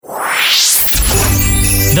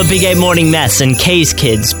The Big 8 Morning Mess and K's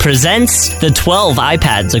Kids presents the 12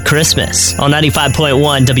 iPads of Christmas on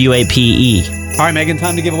 95.1 WAPE. All right, Megan,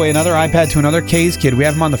 time to give away another iPad to another K's kid. We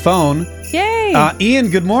have him on the phone. Yay! Ian,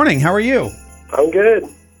 good morning. How are you? I'm good.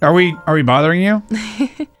 Are we bothering you?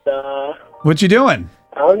 What you doing?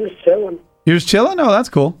 I'm just chilling. You're just chilling? Oh, that's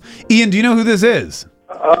cool. Ian, do you know who this is?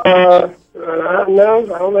 No, I don't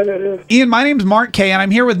know who it is. Ian, my name's Mark K, and I'm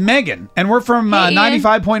here with Megan, and we're from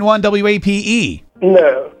 95.1 WAPE.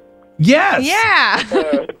 No. Yes.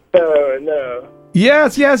 Yeah. No.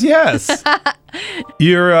 Yes.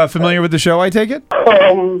 You're familiar with the show, I take it?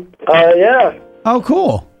 Yeah. Oh,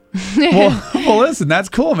 cool. well, listen, that's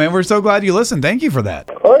cool, man. We're so glad you listened. Thank you for that.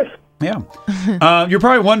 Of course. Yeah. You're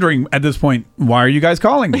probably wondering at this point, why are you guys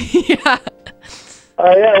calling me? Yeah.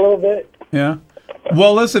 Yeah, a little bit. Yeah.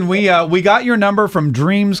 Well, listen, we got your number from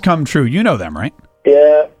Dreams Come True. You know them, right?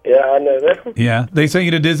 Yeah, I know that. Yeah. They sent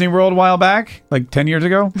you to Disney World a while back, like 10 years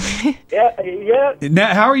ago. Yeah.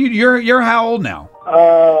 Now, how are you? You're how old now?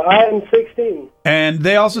 I am 16. And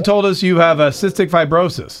they also told us you have a cystic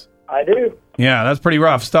fibrosis. I do. Yeah, that's pretty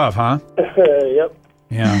rough stuff, huh? Yep.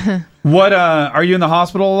 Yeah. What, are you in the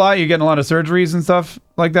hospital a lot? You getting a lot of surgeries and stuff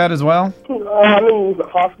like that as well? I'm in the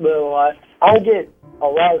hospital a lot. I get a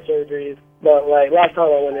lot of surgeries, but like last time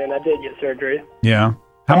I went in, I did get surgery. Yeah.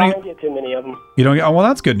 I don't get too many of them. You don't get, oh, well,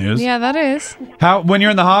 that's good news. Yeah, that is. When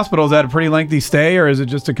you're in the hospital, is that a pretty lengthy stay, or is it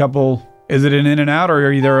just a couple, is it an in and out, or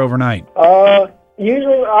are you there overnight?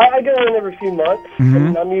 Usually I go in every few months,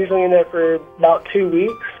 and I'm usually in there for about 2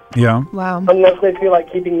 weeks. Yeah. Wow. Unless they feel like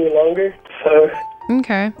keeping me longer. So.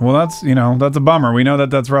 Okay. Well, that's a bummer. We know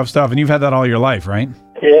that's rough stuff, and you've had that all your life, right?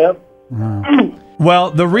 Yeah.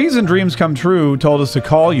 Well, the reason Dreams Come True told us to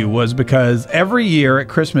call you was because every year at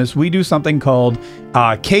Christmas, we do something called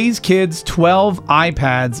K's Kids 12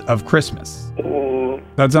 iPads of Christmas.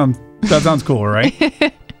 That sounds cool, right?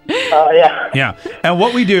 Yeah. Yeah. And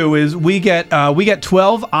what we do is we get 12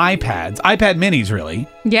 iPads, iPad minis, really.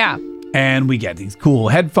 Yeah. And we get these cool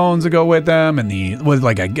headphones that go with them, and with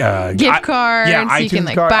like a gift card, so iTunes you can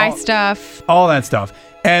like card, buy stuff. All that stuff.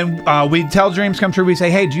 And we tell Dreams Come True. We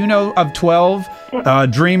say, hey, do you know of 12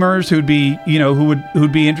 dreamers who'd be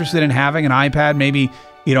interested in having an iPad? Maybe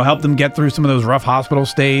help them get through some of those rough hospital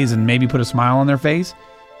stays and maybe put a smile on their face.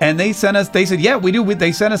 And they said, yeah, we do.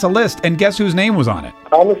 They sent us a list, and guess whose name was on it?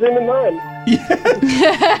 I'm assuming mine.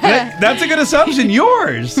 Yeah. That's a good assumption.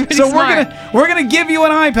 Yours. So smart. we're gonna give you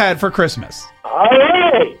an iPad for Christmas. All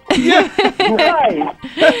right. Yeah. Nice.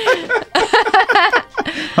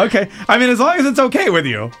 Okay. I mean, as long as it's okay with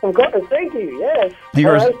you. Of course. Thank you. Yes.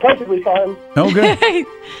 Yours. That's perfectly fine. Oh, good.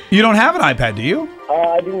 You don't have an iPad, do you?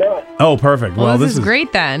 I do not. Oh, perfect. Well, this is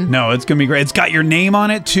great then. No, it's gonna be great. It's got your name on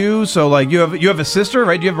it too. So, like, you have a sister,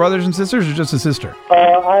 right? Do you have brothers and sisters, or just a sister?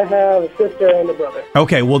 I have a sister and a brother.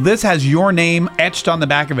 Okay. Well, this has your name etched on the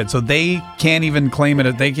back of it, so they can't even claim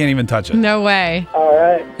it. They can't even touch it. No way. All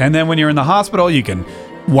right. And then when you're in the hospital, you can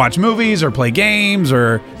watch movies or play games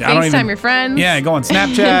or FaceTime your friends. Yeah, go on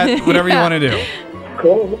Snapchat, whatever you want to do.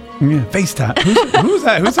 Cool. Yeah, FaceTime. Who's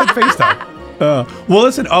that? Who said FaceTime? Well,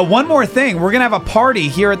 listen, one more thing. We're going to have a party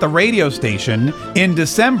here at the radio station in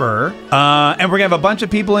December, and we're going to have a bunch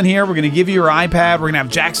of people in here. We're going to give you your iPad. We're going to have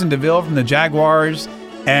Jackson DeVille from the Jaguars,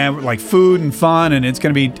 and like food and fun, and it's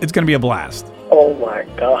going to be a blast. Oh, my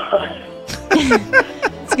God.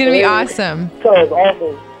 It's going to be awesome. Sounds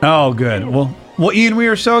awesome. Oh, good. Well, Ian, we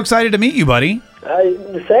are so excited to meet you, buddy.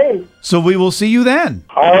 The same. So we will see you then.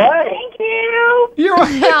 All right. Thank you.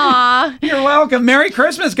 You're welcome. Merry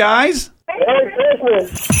Christmas, guys. Merry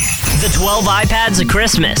Christmas. The 12 iPads of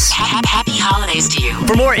Christmas. Happy holidays to you.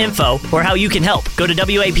 For more info or how you can help, go to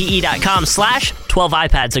WAPE.com/12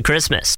 iPads of Christmas.